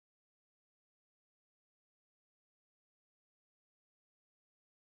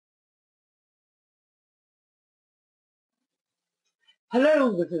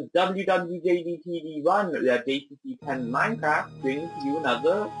Hello, this is WWJDTD1, JCC 10 Minecraft, bringing to you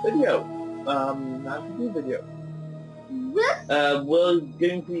another video. Nancy Drew video. We're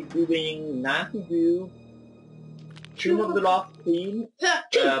going to be doing Nancy Drew, Tomb of the Lost Queen.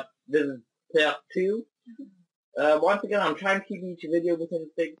 This is part 2. Once again, I'm trying to keep each video within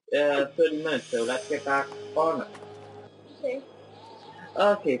 30 minutes, so let's get back on it. Okay.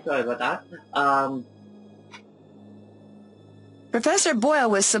 Okay, sorry about that. Professor Boyle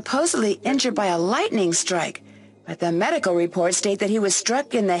was supposedly injured by a lightning strike, but the medical reports state that he was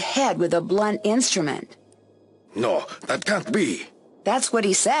struck in the head with a blunt instrument. No, that can't be. That's what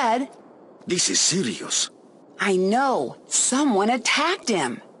he said. This is serious. I know. Someone attacked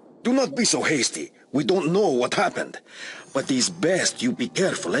him. Do not be so hasty. We don't know what happened. But it's best you be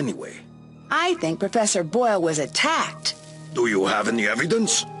careful anyway. I think Professor Boyle was attacked. Do you have any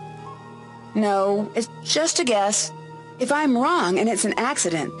evidence? No, it's just a guess. If I'm wrong and it's an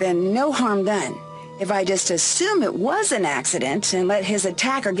accident, then no harm done. If I just assume it was an accident and let his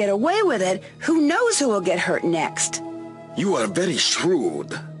attacker get away with it, who knows who will get hurt next? You are very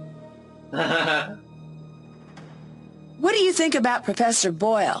shrewd. What do you think about Professor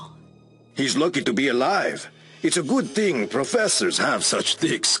Boyle? He's lucky to be alive. It's a good thing professors have such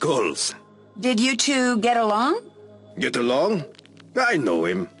thick skulls. Did you two get along? Get along? I know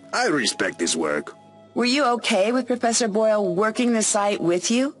him. I respect his work. Were you okay with Professor Boyle working the site with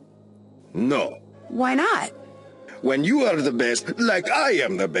you? No. Why not? When you are the best, like I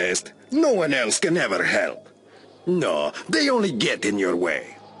am the best, no one else can ever help. No, they only get in your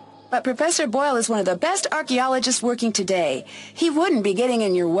way. But Professor Boyle is one of the best archaeologists working today. He wouldn't be getting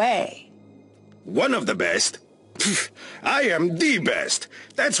in your way. One of the best? I am the best.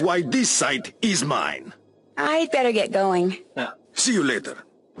 That's why this site is mine. I'd better get going. See you later.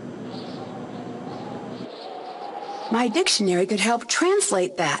 My dictionary could help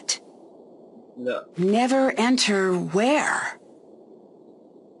translate that. No. Never enter where?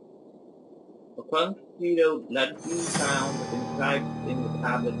 A Constituto Latin found inscribed in the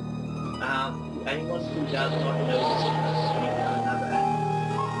tablet. Anyone who does not know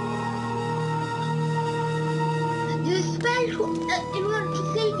The special in order to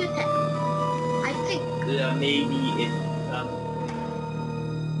save your head. I think. maybe it's Hieroglyph.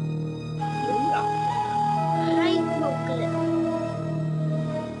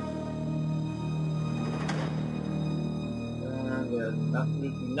 there's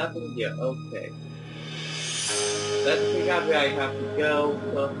absolutely nothing here. Okay. Let's figure out where I have to go.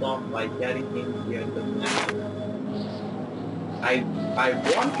 First off, by getting in here to the map. I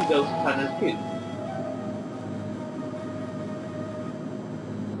want to go to tunnel 2.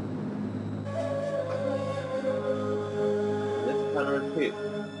 This tunnel 2.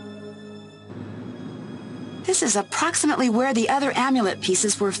 This is approximately where the other amulet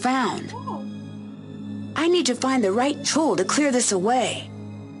pieces were found. I need to find the right tool to clear this away.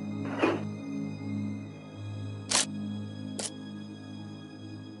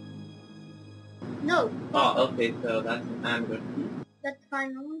 No. Oh, okay, so that's an amulet piece. That's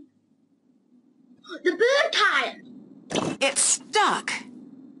fine. The bird tire. It's stuck.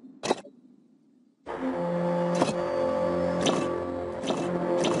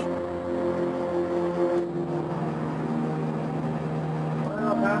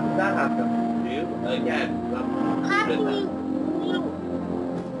 Well, how did that happen? Again, Probably new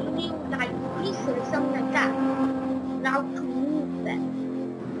like pieces or something like that. Now to move them.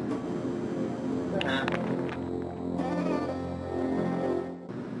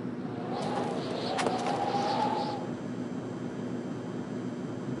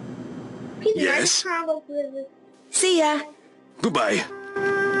 Yes? See ya. Goodbye.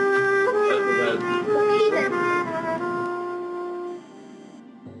 Okay then.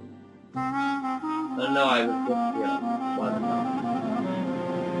 No, I was just here.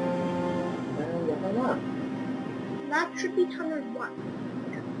 That should be tunnel 1.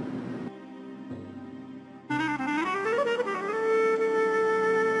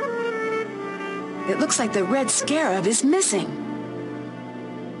 It looks like the red scarab is missing.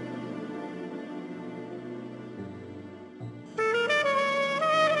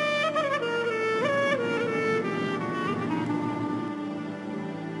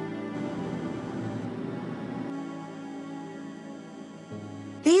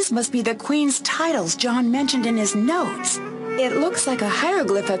 These must be the Queen's titles John mentioned in his notes. It looks like a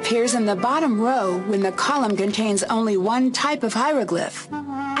hieroglyph appears in the bottom row when the column contains only one type of hieroglyph.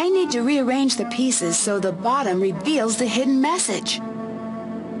 I need to rearrange the pieces so the bottom reveals the hidden message.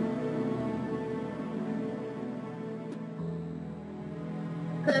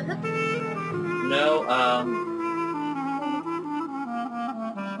 No,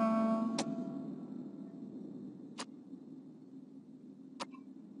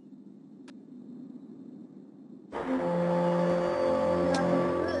 Okay,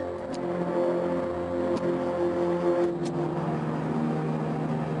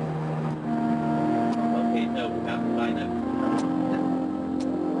 no, we have to line up.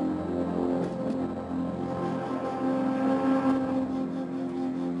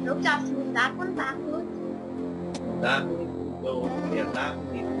 Nope, just move that one backwards. That needs to go, yeah, that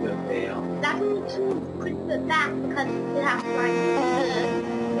needs to go there. That one needs to move pretty bit back because it has to line up here.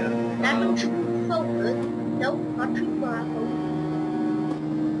 Yeah. That one should move forward. Nope, not too far forward.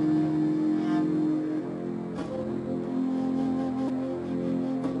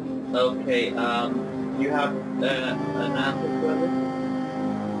 Okay, you have an answer for this?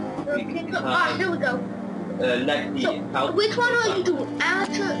 Okay, so, here we go. Let me So, help. which one are you doing?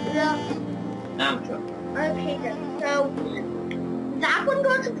 Amateur, Amateur. okay then. So, that one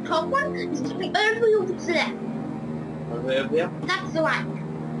goes to the top one, it's to be over to the left. Over there? That's the right.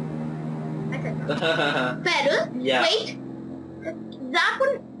 Okay. Better. Yeah. Wait. That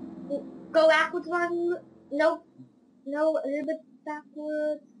one, go backwards one. No, no, a little bit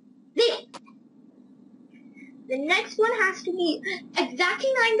backwards. There. The next one has to be exactly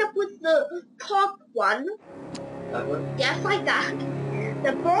lined up with the top one. That one? Just like that.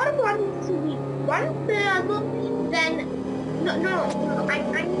 The bottom one needs to be one further, then no, I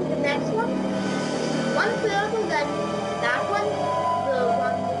need the next one. One further, then that one, the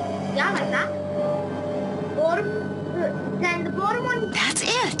one, yeah, like that. Bottom, then the bottom one. That's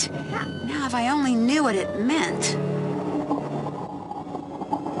it. Yeah. Now, if I only knew what it meant.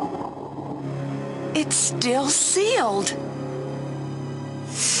 It's still sealed.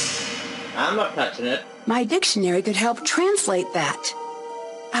 I'm not touching it. My dictionary could help translate that.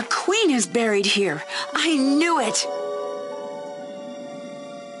 A queen is buried here. I knew it.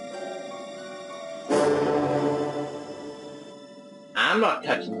 I'm not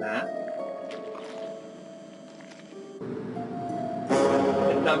touching that.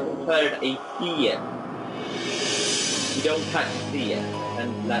 It's something called a seal. You don't touch seal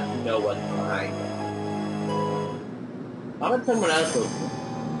and let me know what's behind it. How about someone else open?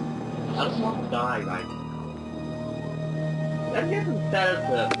 I don't want to die right now. Let's get some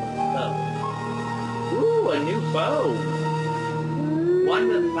stuff. Ooh, a new bow. One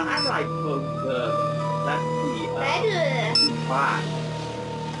of the satellite bows. Let's see. Better. Five.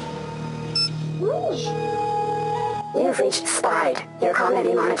 Ooh. You've reached SPIED. Your call may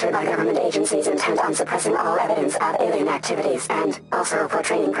be monitored by government agencies intent on suppressing all evidence of alien activities and also for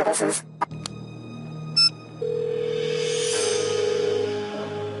training purposes.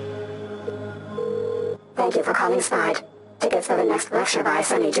 Thank you for calling SPIED. Tickets for the next lecture by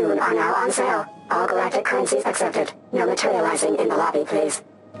Sunny June are now on sale. All galactic currencies accepted. No materializing in the lobby, please.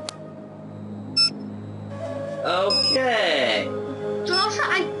 Okay. Joshua,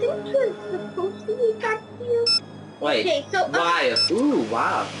 I think you're supposed to be back here. Wait. Okay, so, why? Ooh,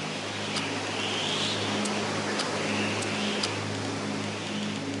 wow.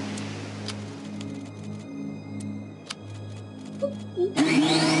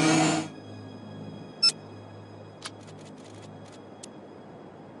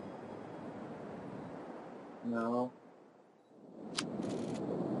 No.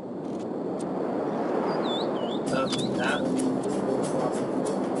 That.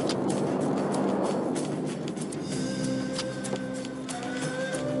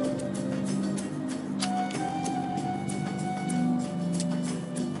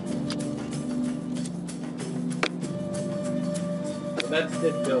 Let's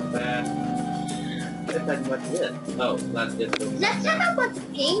just go back. Let's what's this? Oh, let's just go back. let's check out what the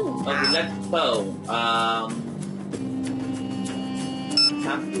game is. Okay, let's go.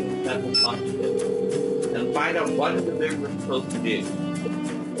 Have to set the hostage and find out what is it we're supposed to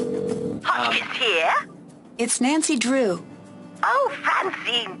do. Hotchkiss here? It's Nancy Drew. Oh,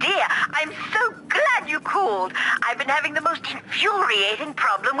 Francine, dear, I'm so glad you called. I've been having the most infuriating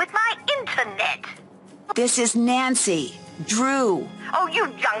problem with my internet. This is Nancy Drew. Oh,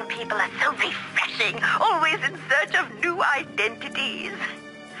 you young people are so refreshing, always in search of new identities.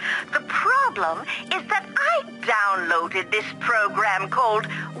 The problem is that I downloaded this program called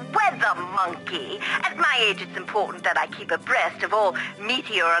Weather Monkey. At my age, it's important that I keep abreast of all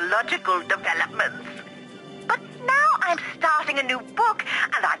meteorological developments. But now I'm starting a new book,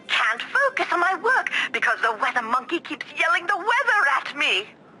 and I can't focus on my work because the Weather Monkey keeps yelling the weather at me.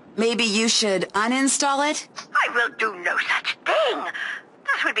 Maybe you should uninstall it? I will do no such thing.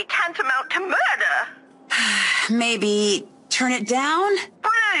 That would be tantamount to murder. Maybe turn it down?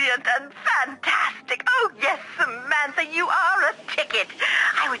 Brilliant and fantastic. Oh, yes, Samantha, you are a ticket.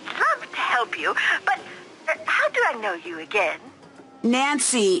 I would love to help you, but how do I know you again?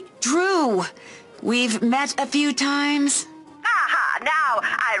 Nancy Drew. We've met a few times. Aha, now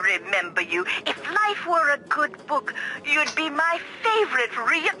I remember you. If life were a good book, you'd be my favorite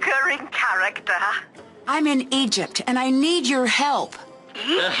reoccurring character. I'm in Egypt, and I need your help.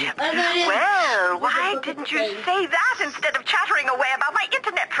 Egypt? Well, why didn't you say that instead of chattering away about my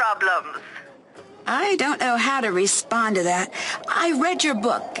internet problems? I don't know how to respond to that. I read your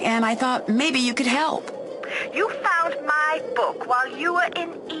book, and I thought maybe you could help. You found my book while you were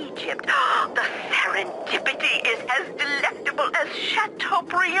in Egypt. The serendipity is as delectable as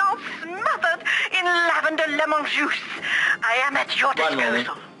Chateaubriand smothered in lavender lemon juice. I am at your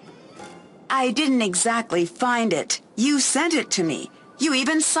disposal. I didn't exactly find it. You sent it to me. You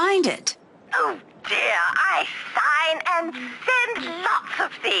even signed it. Oh, dear, I sign and send lots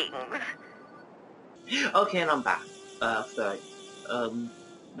of things. Okay, and I'm back. Sorry.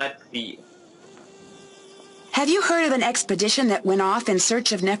 Let's see. Have you heard of an expedition that went off in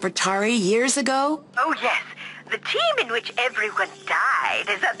search of Nefertari years ago? Oh, yes. The team in which everyone died.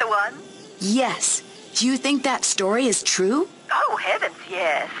 Is that the one? Yes. Do you think that story is true? Oh, heavens,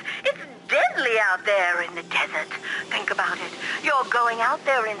 yes. It's deadly out there in the desert. Think about it. You're going out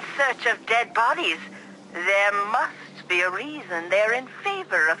there in search of dead bodies. There must be a reason they're in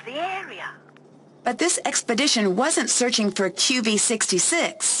favor of the area. But this expedition wasn't searching for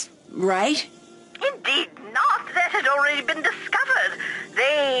QV66, right? Indeed not. That had already been discovered.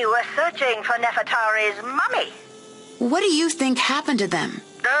 They were searching for Nefertari's mummy. What do you think happened to them?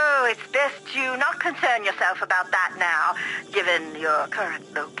 Oh, it's best you not concern yourself about that now, given your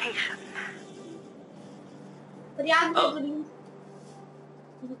current location.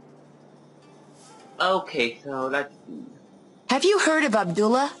 Okay, so let's see. Have you heard of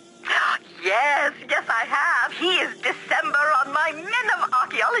Abdullah? Yes, I have. He is December on my Men of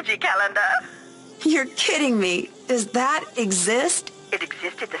Archaeology calendar. You're kidding me. Does that exist? It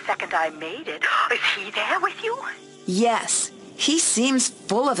existed the second I made it. Is he there with you? Yes. He seems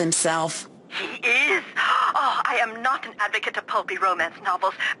full of himself. He is. Oh, I am not an advocate of pulpy romance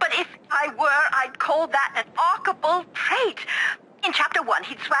novels, but if I were, I'd call that an archable trait. In Chapter 1,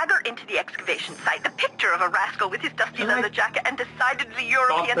 he'd swagger into the excavation site, the picture of a rascal with his dusty leather jacket and decidedly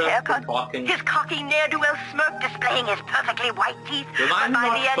European haircut. His cocky ne'er-do-well smirk displaying his perfectly white teeth. But by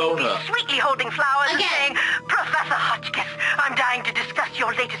the end, he'd be sweetly holding flowers and saying, Professor Hotchkiss, I'm dying to discuss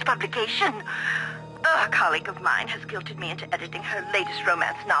your latest publication. A colleague of mine has guilted me into editing her latest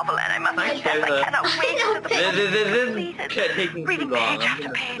romance novel, and I must confess I cannot wait until the book is completed. Reading page after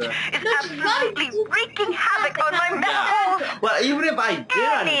page is absolutely wreaking havoc on my mental. Well, even if I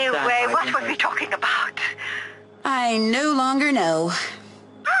did Anyway, what were we talking about? I no longer know.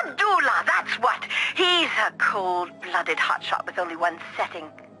 Abdullah, that's what. He's a cold-blooded hotshot with only one setting.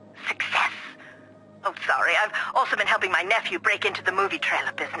 Success. Oh, sorry, I've also been helping my nephew break into the movie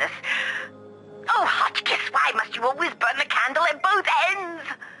trailer business. Oh, Hotchkiss, why must you always burn the candle at both ends?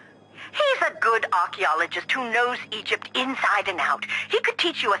 He's a good archaeologist who knows Egypt inside and out. He could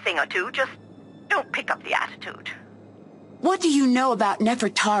teach you a thing or two, just don't pick up the attitude. What do you know about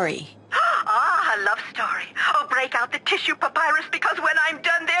Nefertari? Ah, a love story. Oh, break out the tissue papyrus because when I'm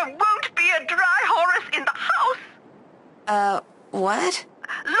done there won't be a dry Horus in the house. What?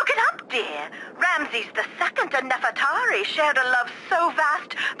 Look it up, dear. Ramses II and Nefertari shared a love so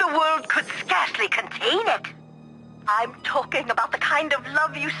vast the world could scarcely contain it. I'm talking about the kind of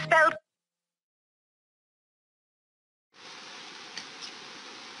love you spelled.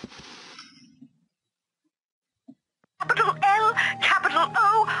 Capital L, capital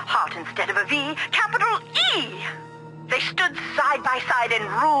O, heart instead of a V, capital E. They stood side by side and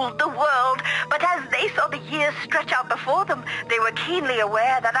ruled the world, but as they saw the years stretch out before them, they were keenly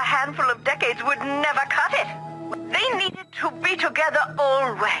aware that a handful of decades would never cut it. They needed to be together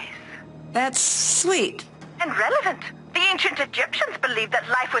always. That's sweet. And relevant. The ancient Egyptians believed that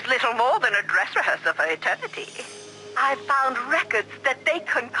life was little more than a dress rehearsal for eternity. I found records that they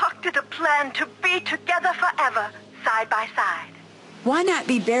concocted a plan to be together forever, side by side. Why not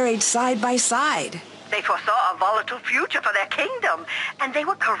be buried side by side? They foresaw a volatile future for their kingdom, and they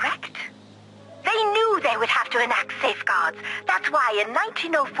were correct. They knew they would have to enact safeguards. That's why in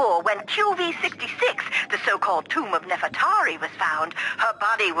 1904, when QV66, the so-called tomb of Nefertari, was found, her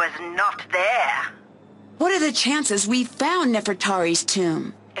body was not there. What are the chances we found Nefertari's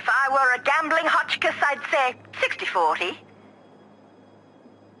tomb? If I were a gambling Hotchkiss, I'd say 60-40.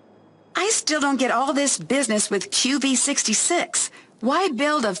 I still don't get all this business with QV66. Why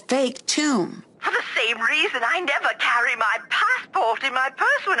build a fake tomb? For the same reason I never carry my passport in my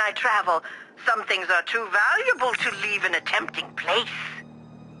purse when I travel. Some things are too valuable to leave in a tempting place.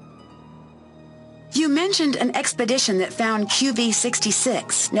 You mentioned an expedition that found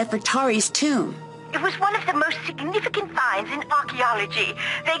QV66, Nefertari's tomb. It was one of the most significant finds in archaeology.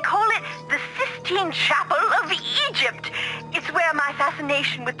 They call it the Sistine Chapel of Egypt. It's where my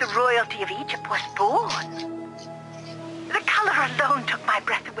fascination with the royalty of Egypt was born. The color alone took my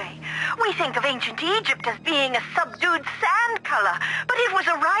breath away. We think of ancient Egypt as being a subdued sand color, but it was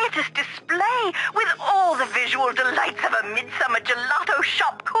a riotous display with all the visual delights of a midsummer gelato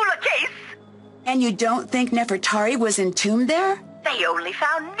shop cooler case. And you don't think Nefertari was entombed there? They only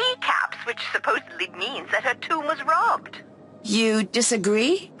found kneecaps, which supposedly means that her tomb was robbed. You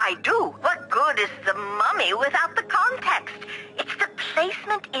disagree? I do. What good is the mummy without the context? It's the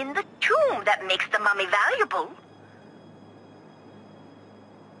placement in the tomb that makes the mummy valuable.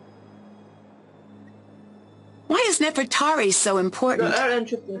 Why is Nefertari so important? There are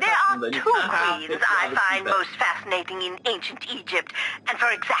two queens I find most fascinating in ancient Egypt, and for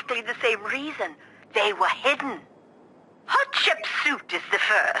exactly the same reason. They were hidden. Hatshepsut is the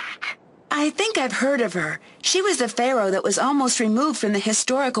first. I think I've heard of her. She was the pharaoh that was almost removed from the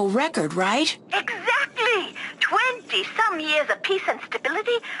historical record, right? Exactly. 20-some years of peace and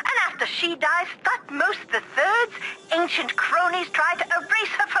stability, and after she dies, Thutmose III's ancient cronies tried to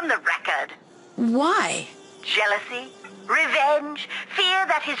erase her from the record. Why? Jealousy, revenge, fear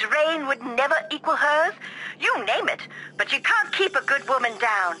that his reign would never equal hers. You name it, but you can't keep a good woman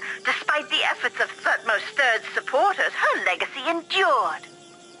down. Despite the efforts of Thutmose III's supporters, her legacy endured.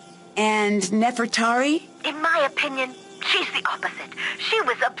 And Nefertari? In my opinion, she's the opposite. She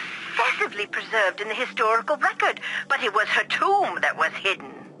was obsessively preserved in the historical record, but it was her tomb that was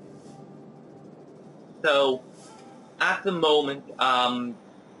hidden. So, at the moment, I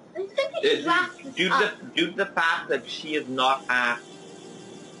think it's due to the fact that she is not at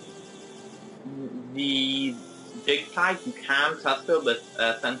the dig site, you can trust her with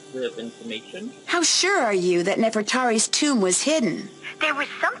sensitive information. How sure are you that Nefertari's tomb was hidden? There was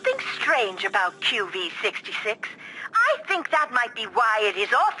something strange about QV-66. I think that might be why it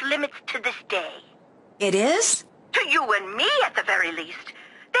is off limits to this day. It is? To you and me, at the very least.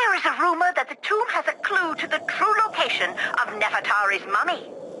 There is a rumor that the tomb has a clue to the true location of Nefertari's mummy.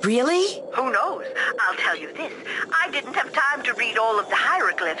 Really? Who knows? I'll tell you this. I didn't have time to read all of the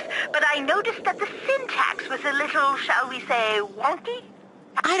hieroglyphs, but I noticed that the syntax was a little, shall we say, wonky?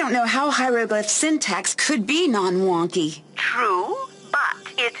 I don't know how hieroglyph syntax could be non-wonky. True,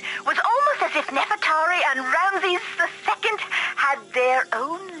 but it was almost as if Nefertari and Ramses II had their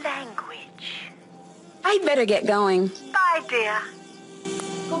own language. I'd better get going. Bye, dear.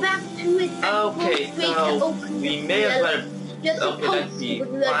 Go back to it. Okay, so we may as well. Okay, let's see.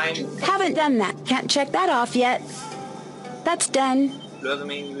 Fine. Haven't done that. Can't check that off yet. That's done. Go to the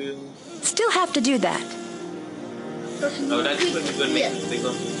main room. Still have to do that. Oh, that's pretty good. Make it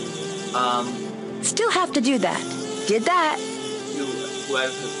bigger. Still have to do that. Did that. Who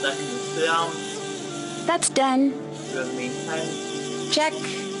has the second down? That's done. Go to the main pen. Check.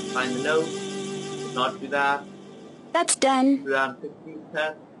 Find the note. Did not do that. That's done. Round 15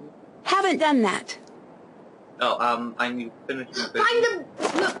 test. Haven't done that. Oh, I need to finish the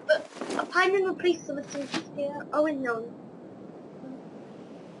Find and replace some of the things here. Oh, and no.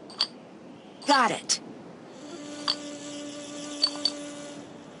 Got it.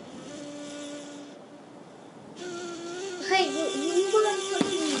 Hey, you were putting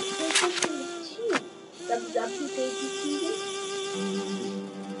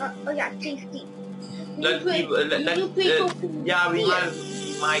oh yeah, tasty. Let's yeah, we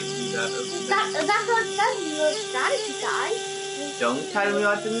might do that. That's what it says in your strategy guide. Don't tell me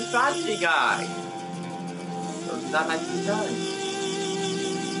what's in the strategy guide. That has to be done.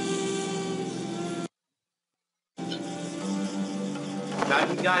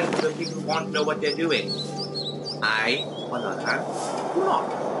 Strategy guide is so people want to know what they're doing. I, on the other hand, do not.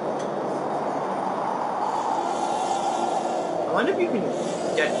 I wonder if you can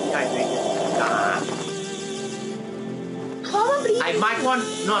get dehydrated. Probably. I might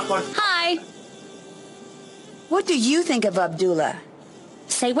not want. Hi. What do you think of Abdullah?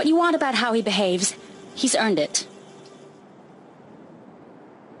 Say what you want about how he behaves. He's earned it.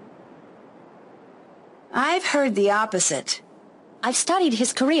 I've heard the opposite. I've studied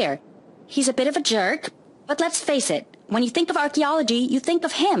his career. He's a bit of a jerk, but let's face it, when you think of archaeology, you think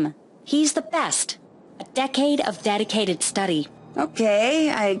of him. He's the best. A decade of dedicated study. Okay,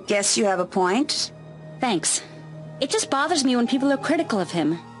 I guess you have a point. Thanks. It just bothers me when people are critical of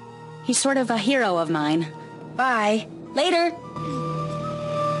him. He's sort of a hero of mine. Bye. Later.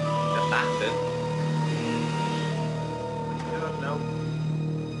 That's it. I don't know.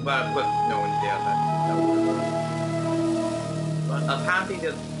 But no one's there. But apparently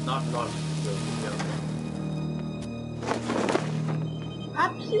there's not a lot of people.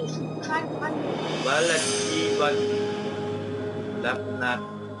 Perhaps you should try to find it. Well, let's see what left not.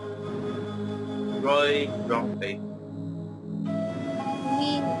 Roy Drumface. You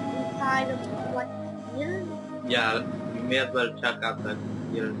mean inside of what here? Yeah, you may as well check out that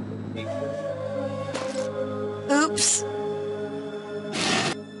here. Oops.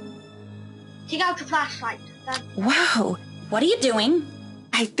 Take out your flashlight. Then. Wow. What are you doing?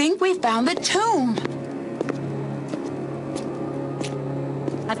 I think we found the tomb.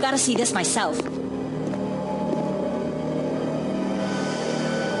 I've got to see this myself.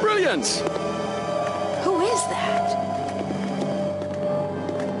 Brilliant! Who is that?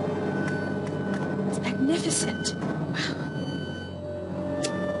 It's magnificent.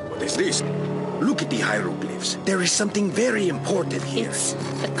 What is this? Look at the hieroglyphs. There is something very important here. It's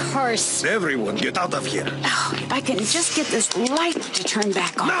the curse. Everyone get out of here. Oh, if I can just get this light to turn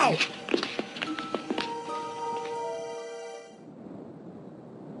back on. Now!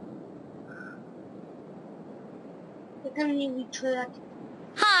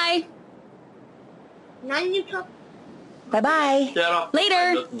 Hi. Bye-bye. Shut up. Later.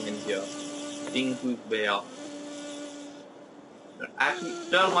 I'm looking in here. Seeing who's there. Actually,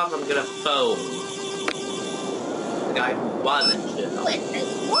 tell what I'm gonna phone. The guy who wasn't shit.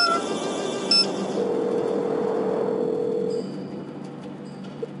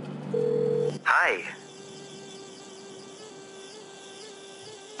 Hi.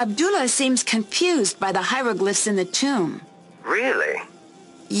 Abdullah seems confused by the hieroglyphs in the tomb. Really?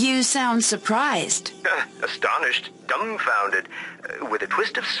 You sound surprised. Astonished, dumbfounded, with a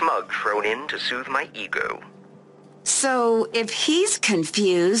twist of smug thrown in to soothe my ego. So, if he's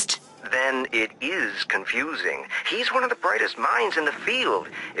confused... Then it is confusing. He's one of the brightest minds in the field.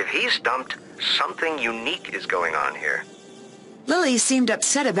 If he's stumped, something unique is going on here. Lily seemed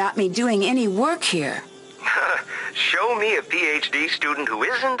upset about me doing any work here. Show me a PhD student who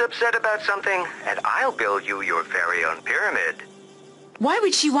isn't upset about something, and I'll build you your very own pyramid. Why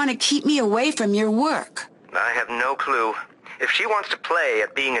would she want to keep me away from your work? I have no clue. If she wants to play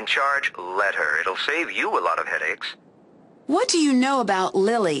at being in charge, let her. It'll save you a lot of headaches. What do you know about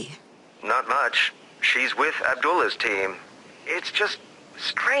Lily? Not much. She's with Abdullah's team. It's just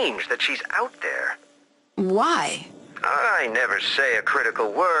strange that she's out there. Why? I never say a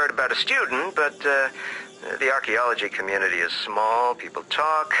critical word about a student, but the archaeology community is small. People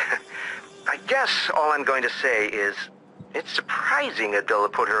talk. I guess all I'm going to say is it's surprising Abdullah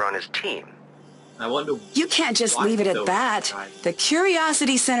put her on his team. I wonder. You can't just why leave it at so that. surprised. The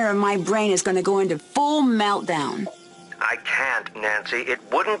curiosity center of my brain is going to go into full meltdown. I can't, Nancy. It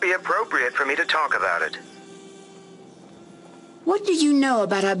wouldn't be appropriate for me to talk about it. What do you know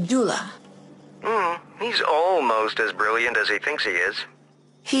about Abdullah? He's almost as brilliant as he thinks he is.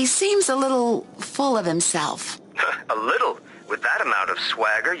 He seems a little full of himself. A little. With that amount of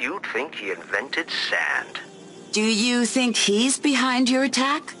swagger, you'd think he invented sand. Do you think he's behind your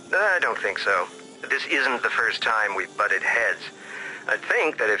attack? I don't think so. This isn't the first time we've butted heads. I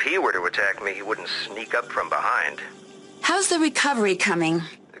think that if he were to attack me, he wouldn't sneak up from behind. How's the recovery coming?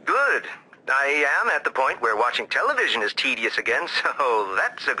 Good. I am at the point where watching television is tedious again, so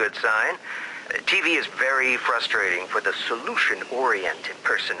that's a good sign. TV is very frustrating for the solution-oriented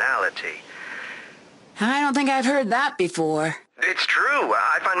personality. I don't think I've heard that before. It's true.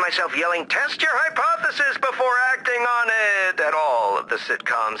 I find myself yelling, "Test your hypothesis before acting on it," at all of the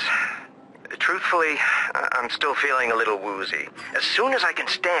sitcoms. Truthfully, I'm still feeling a little woozy. As soon as I can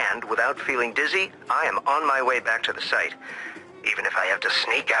stand without feeling dizzy, I am on my way back to the site, even if I have to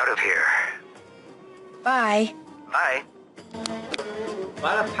sneak out of here. Bye. Bye.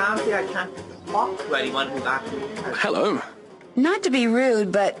 Well, apparently I can't talk to anyone who's actually... Hello. Not to be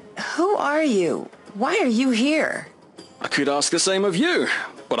rude, but who are you? Why are you here? I could ask the same of you,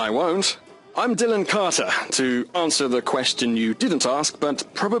 but I won't. I'm Dylan Carter, to answer the question you didn't ask, but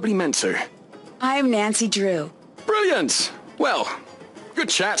probably meant to. I'm Nancy Drew. Brilliant! Well, good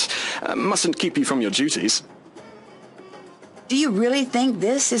chat. Mustn't keep you from your duties. Do you really think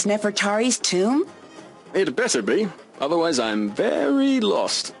this is Nefertari's tomb? It better be, otherwise I'm very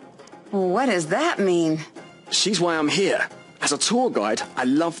lost. What does that mean? She's why I'm here. As a tour guide, I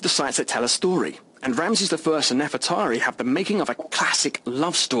love the sites that tell a story. And Ramses I and Nefertari have the making of a classic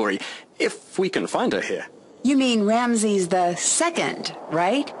love story, if we can find her here. You mean Ramses II,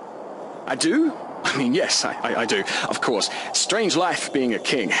 right? I do? I mean, yes, I do. Of course. Strange life being a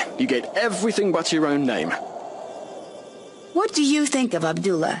king. You get everything but your own name. What do you think of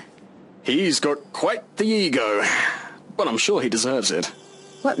Abdullah? He's got quite the ego, but I'm sure he deserves it.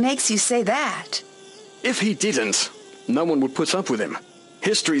 What makes you say that? If he didn't, no one would put up with him.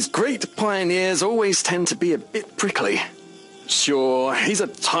 History's great pioneers always tend to be a bit prickly. Sure, he's a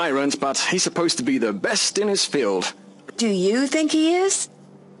tyrant, but he's supposed to be the best in his field. Do you think he is?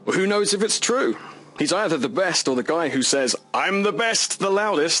 Well, who knows if it's true? He's either the best or the guy who says, "I'm the best, the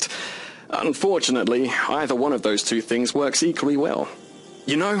loudest." Unfortunately, either one of those two things works equally well.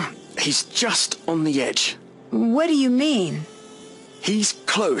 You know, he's just on the edge. What do you mean? He's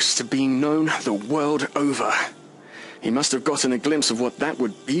close to being known the world over. He must have gotten a glimpse of what that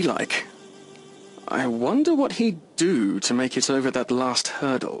would be like. I wonder what he'd do to make it over that last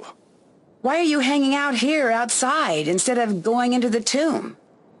hurdle. Why are you hanging out here outside instead of going into the tomb?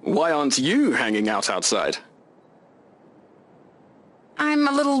 Why aren't you hanging out outside? I'm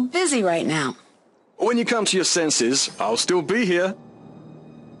a little busy right now. When you come to your senses, I'll still be here.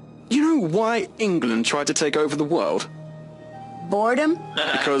 You know why England tried to take over the world? Boredom?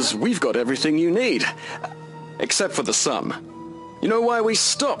 Because we've got everything you need. Except for the sun. You know why we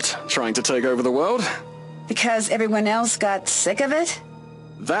stopped trying to take over the world? Because everyone else got sick of it?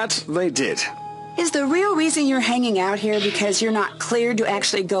 That they did. Is the real reason you're hanging out here because you're not cleared to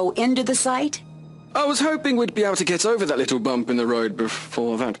actually go into the site? I was hoping we'd be able to get over that little bump in the road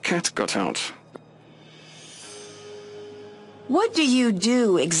before that cat got out. What do you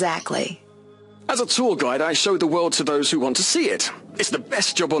do exactly? As a tour guide, I show the world to those who want to see it. It's the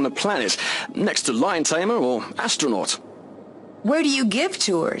best job on the planet, next to lion tamer or astronaut. Where do you give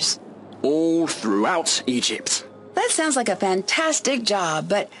tours? All throughout Egypt. That sounds like a fantastic job,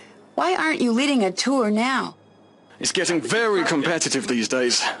 but why aren't you leading a tour now? It's getting very competitive these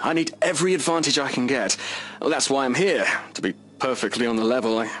days. I need every advantage I can get. Well, that's why I'm here. To be perfectly on the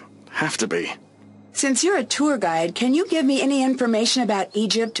level, I have to be. Since you're a tour guide, can you give me any information about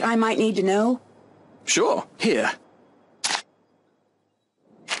Egypt I might need to know? Sure, here.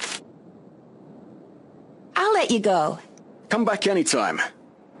 I'll let you go. Come back anytime.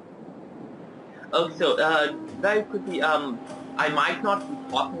 Oh, so, very quickly, I might not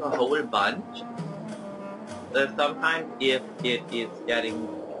be talking a whole bunch. Sometimes if it is getting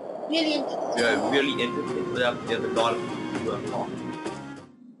really interesting, there's a lot of people who are talking.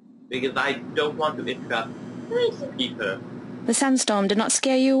 Because I don't want to interrupt people. The sandstorm did not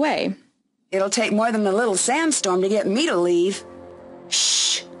scare you away? It'll take more than a little sandstorm to get me to leave.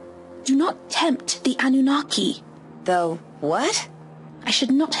 Shh! Do not tempt the Anunnaki. The what? I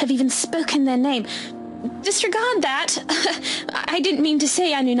should not have even spoken their name. Disregard that. I didn't mean to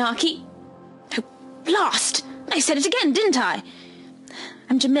say Anunnaki. Oh, blast! I said it again, didn't I?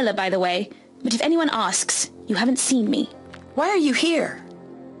 I'm Jamila, by the way. But if anyone asks, you haven't seen me. Why are you here?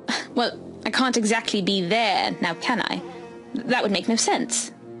 Well, I can't exactly be there, now can I? That would make no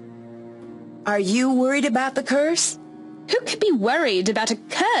sense. Are you worried about the curse? Who could be worried about a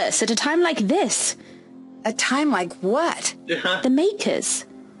curse at a time like this? A time like what? The makers.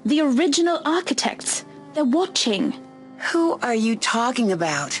 The original architects. They're watching. Who are you talking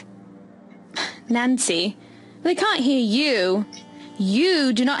about? Nancy, they can't hear you.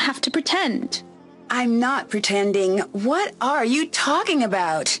 You do not have to pretend. I'm not pretending. What are you talking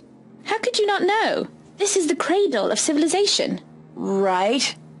about? How could you not know? This is the cradle of civilization.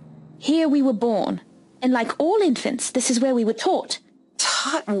 Right. Here we were born. And like all infants, this is where we were taught.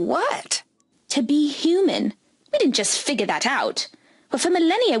 Taught what? To be human. We didn't just figure that out. But for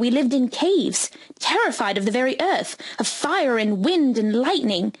millennia we lived in caves, terrified of the very earth, of fire and wind and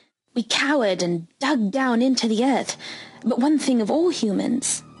lightning. We cowered and dug down into the earth. But one thing of all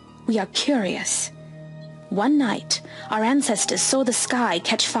humans, we are curious. One night, our ancestors saw the sky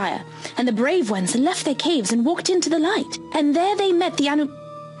catch fire, and the brave ones left their caves and walked into the light. And there they met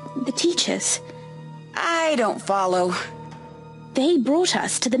the teachers. I don't follow. They brought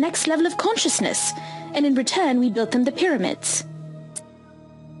us to the next level of consciousness, and in return we built them the pyramids.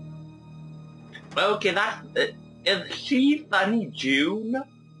 Okay, is she Sunny June?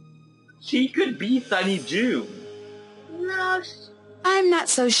 She could be Sunny June. No. I'm not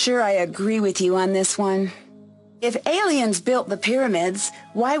so sure I agree with you on this one. If aliens built the pyramids,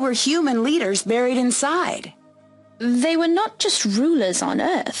 why were human leaders buried inside? They were not just rulers on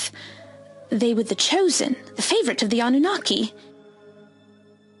Earth. They were the chosen, the favorite of the Anunnaki.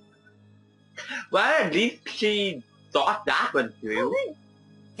 Well, at least she thought that was true.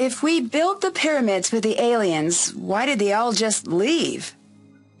 If we built the pyramids for the aliens, why did they all just leave?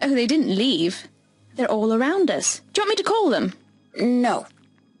 Oh, they didn't leave. They're all around us. Do you want me to call them? No.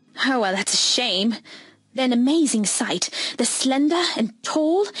 Oh, well, that's a shame. They're an amazing sight. They're slender and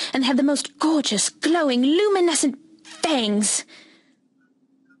tall, and they have the most gorgeous, glowing, luminescent fangs.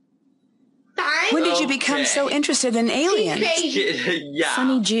 When did you become so interested in aliens? Yeah.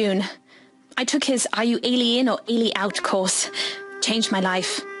 Sunny June. I took his Are You Alien or Ali Out course. Changed my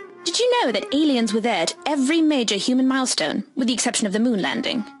life. Did you know that aliens were there at every major human milestone, with the exception of the moon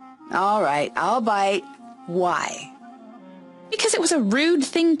landing? All right, I'll bite. Why? Because it was a rude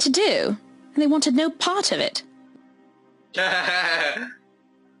thing to do, and they wanted no part of it.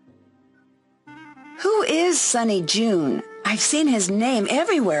 Who is Sunny June? I've seen his name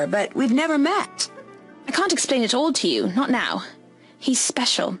everywhere, but we've never met. I can't explain it all to you, not now. He's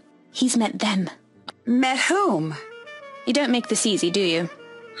special. He's met them. Met whom? You don't make this easy, do you?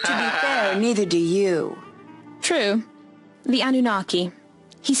 To be fair, neither do you. True. The Anunnaki.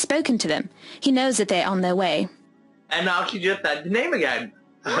 He's spoken to them. He knows that they're on their way. And now she just said the name again.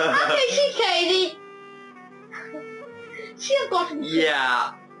 Okay, she's Katie. She has gotten...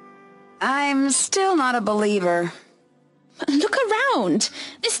 Yeah. I'm still not a believer. Look around.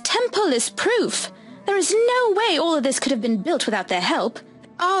 This temple is proof. There is no way all of this could have been built without their help.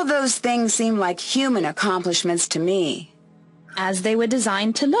 All those things seem like human accomplishments to me. As they were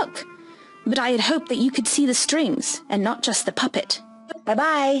designed to look. But I had hoped that you could see the strings, and not just the puppet.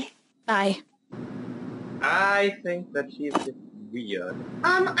 Bye-bye. Bye. I think that she's just weird.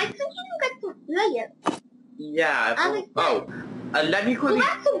 I think you get some brilliant. Yeah. Let me quickly...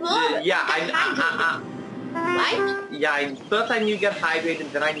 Right? Yeah, first I need to get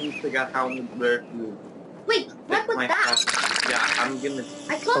hydrated, then I need to figure out where to... Wait, what was that? Stuff. Yeah, I'm gonna...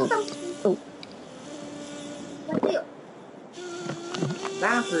 I saw something. Oh. What's it?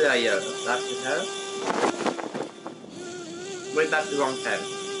 That's the idea. That's the head. Wait, that's the wrong head.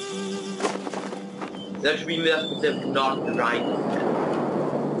 That should be more specific, not the right head.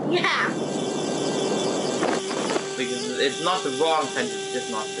 Yeah. Because it's not the wrong head, it's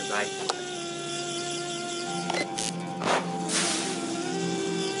just not the right head.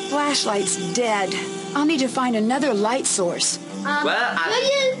 Flashlight's dead. I'll need to find another light source.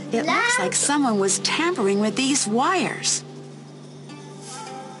 It looks like someone was tampering with these wires.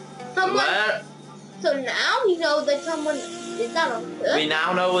 So now we know that someone is not on Earth. We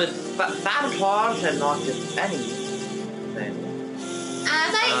now know it's sabotage and not just anything.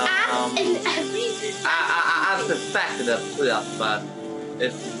 As I asked in every... I suspected it first, but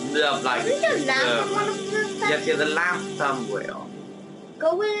it's like... Is there a lamp on one of the Yes, there's a lamp somewhere.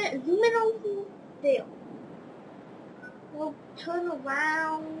 Go in, zoom in over there. We'll turn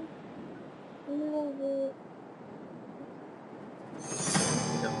around. Zoom in over.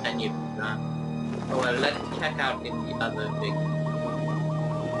 And you well, let's check out in the other thing.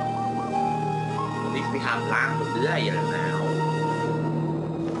 At least we have lamp layer now.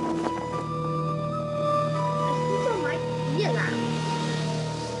 I think there might be a lamp.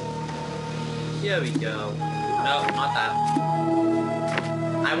 Here we go. No, not that.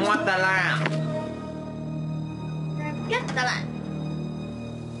 I want the lamp. Get the lamp.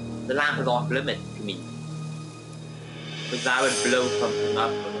 The lamp is off limits to me. Because I would blow something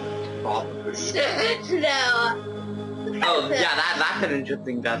up. Probably. No. Oh, yeah, that's an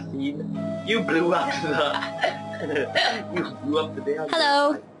interesting cutscene. You blew up the damn...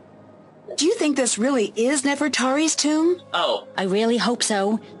 Hello. Do you think this really is Nefertari's tomb? Oh. I really hope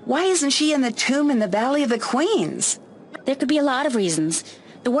so. Why isn't she in the tomb in the Valley of the Queens? There could be a lot of reasons.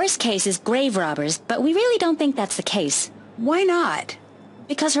 The worst case is grave robbers, but we really don't think that's the case. Why not?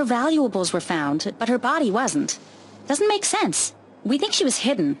 Because her valuables were found, but her body wasn't. Doesn't make sense. We think she was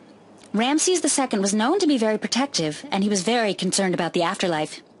hidden. Ramses II was known to be very protective, and he was very concerned about the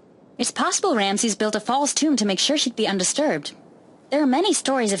afterlife. It's possible Ramses built a false tomb to make sure she'd be undisturbed. There are many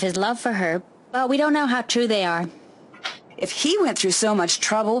stories of his love for her, but we don't know how true they are. If he went through so much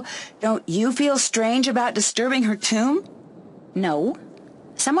trouble, don't you feel strange about disturbing her tomb? No.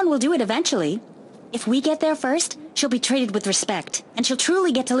 Someone will do it eventually. If we get there first, she'll be treated with respect, and she'll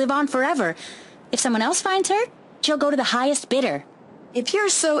truly get to live on forever. If someone else finds her, she'll go to the highest bidder. If you're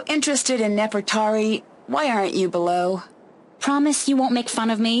so interested in Nefertari, why aren't you below? Promise you won't make fun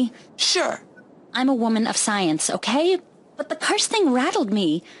of me? Sure. I'm a woman of science, okay? But the curse thing rattled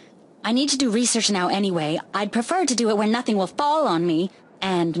me. I need to do research now anyway. I'd prefer to do it when nothing will fall on me,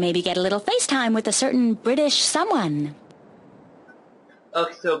 and maybe get a little FaceTime with a certain British someone.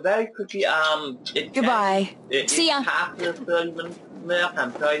 Okay, so very quickly, Goodbye. See ya. After 30 minutes,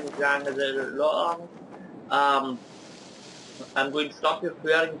 I'm sorry this ran a little long. I'm going to stop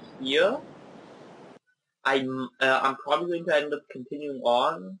recording here. I'm probably going to end up continuing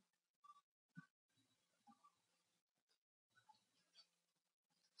on.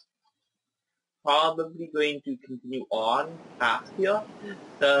 Probably going to continue on past here.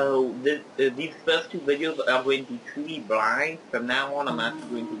 So these first two videos are going to be truly blind. From now on, I'm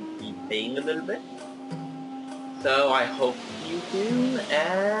actually going to be playing a little bit. So I hope to see you soon,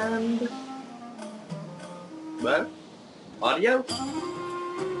 and well, adios.